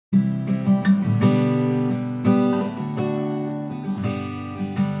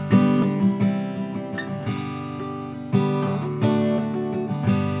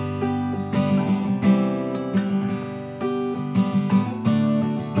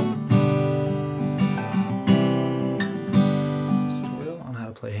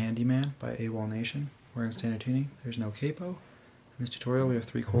by AWOLNATION. We're in standard tuning. There's no capo. In this tutorial we have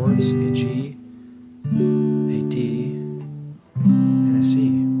 3 chords, a G, a D, and a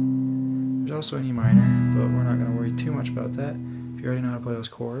C. There's also an E minor, but we're not going to worry too much about that. If you already know how to play those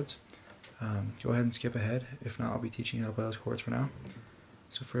chords, go ahead and skip ahead. If not, I'll be teaching you how to play those chords for now.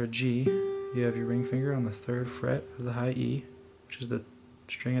 So for a G, you have your ring finger on the 3rd fret of the high E, which is the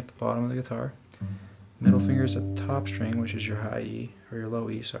string at the bottom of the guitar. Middle finger is at the top string, which is your high E, or your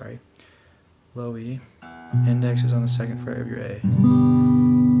low E, sorry. Low E. Index is on the 2nd fret of your A.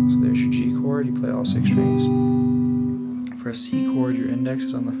 So there's your G chord, you play all 6 strings. For a C chord, your index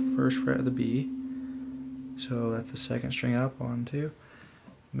is on the 1st fret of the B. So that's the 2nd string up, 1, 2.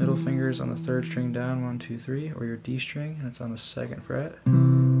 Middle finger is on the 3rd string down, 1, 2, 3, or your D string, and it's on the 2nd fret.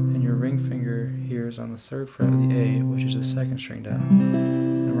 And your ring finger here is on the 3rd fret of the A, which is the 2nd string down.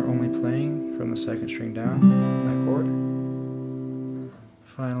 And we're only playing from the 2nd string down on that chord.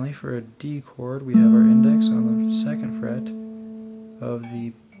 Finally, for a D chord, we have our index on the 2nd fret of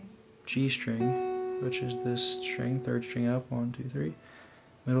the G string, which is this string, 3rd string up, 1, 2, 3.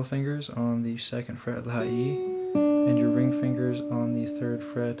 Middle fingers on the 2nd fret of the high E, and your ring fingers on the 3rd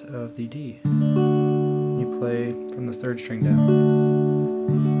fret of the D. You play from the 3rd string down.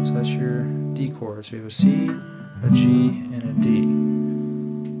 So that's your D chord. So you have a C, a G, and a D.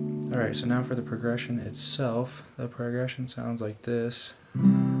 Alright, so now for the progression itself. The progression sounds like this.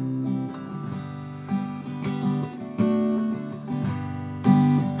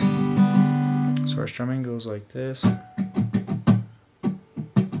 So our strumming goes like this.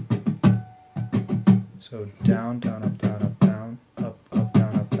 So down, down, up, down, up, down, up, up,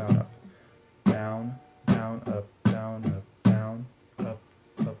 down, up, down, up, down, down, up, down, up, down, up,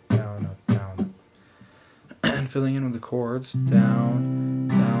 up, down, up, down, up. And filling in with the chords, down,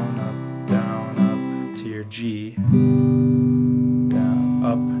 down, up, to your G, down,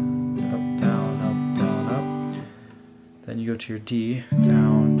 up, down, up. Then you go to your D,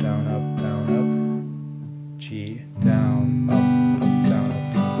 down, down, up, G, down, up, down, up.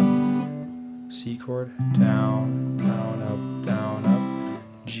 C chord, down, down, up,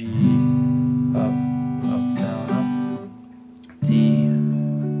 G, up, down, up, D,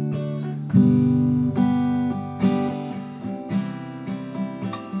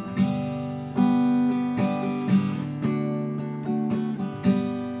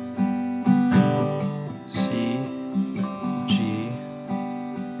 C, G,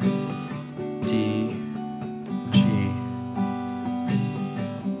 D, G,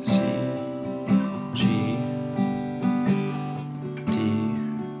 C, G, D,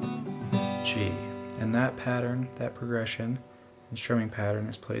 G. And that pattern, that progression and strumming pattern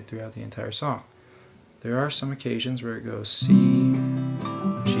is played throughout the entire song. There are some occasions where it goes C, G,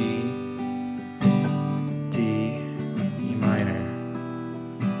 D, E minor,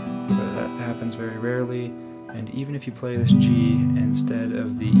 but that happens very rarely, and even if you play this G instead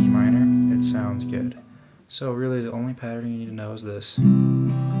of the E minor, it sounds good. So really the only pattern you need to know is this. To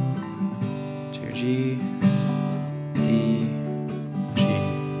your G, D, G.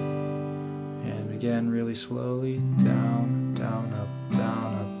 And again, really slowly, down, down, up,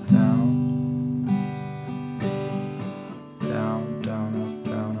 down, up, down. Down, down, up,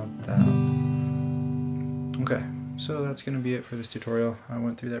 down, up, down. Okay, so that's going to be it for this tutorial. I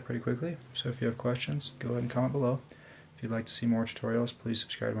went through that pretty quickly, so if you have questions, go ahead and comment below. If you'd like to see more tutorials, please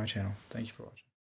subscribe to my channel. Thank you for watching.